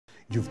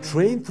You've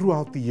trained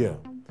throughout the year.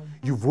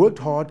 You've worked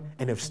hard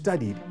and have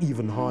studied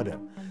even harder.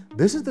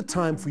 This is the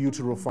time for you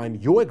to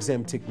refine your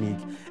exam technique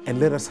and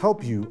let us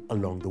help you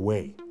along the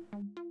way.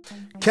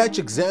 Catch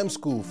Exam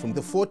School from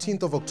the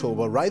 14th of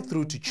October right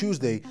through to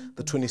Tuesday,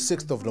 the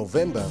 26th of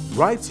November,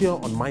 right here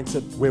on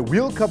Mindset, where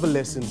we'll cover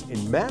lessons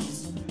in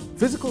maths,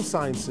 physical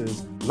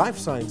sciences, life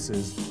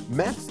sciences,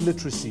 maths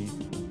literacy,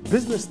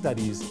 business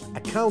studies,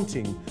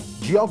 accounting,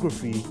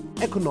 geography,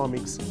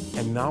 economics,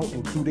 and now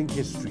including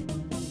history.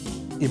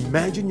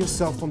 Imagine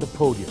yourself on the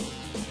podium,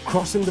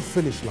 crossing the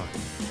finish line.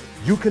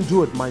 You can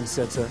do it,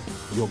 Mindsetter.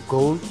 Your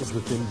goal is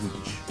within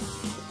reach.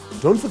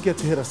 Don't forget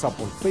to hit us up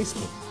on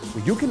Facebook,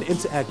 where you can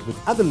interact with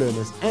other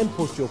learners and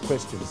post your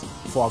questions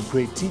for our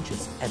great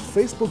teachers at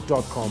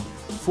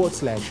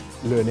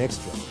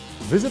facebook.com/learnextra.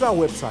 Visit our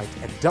website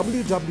at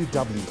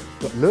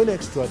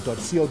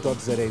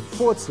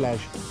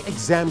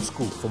www.learnextra.co.za/exam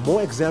school for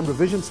more exam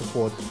revision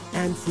support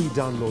and free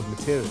download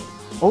material.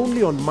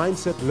 Only on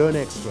Mindset Learn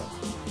Extra.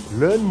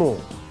 Learn more,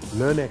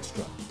 learn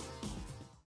extra.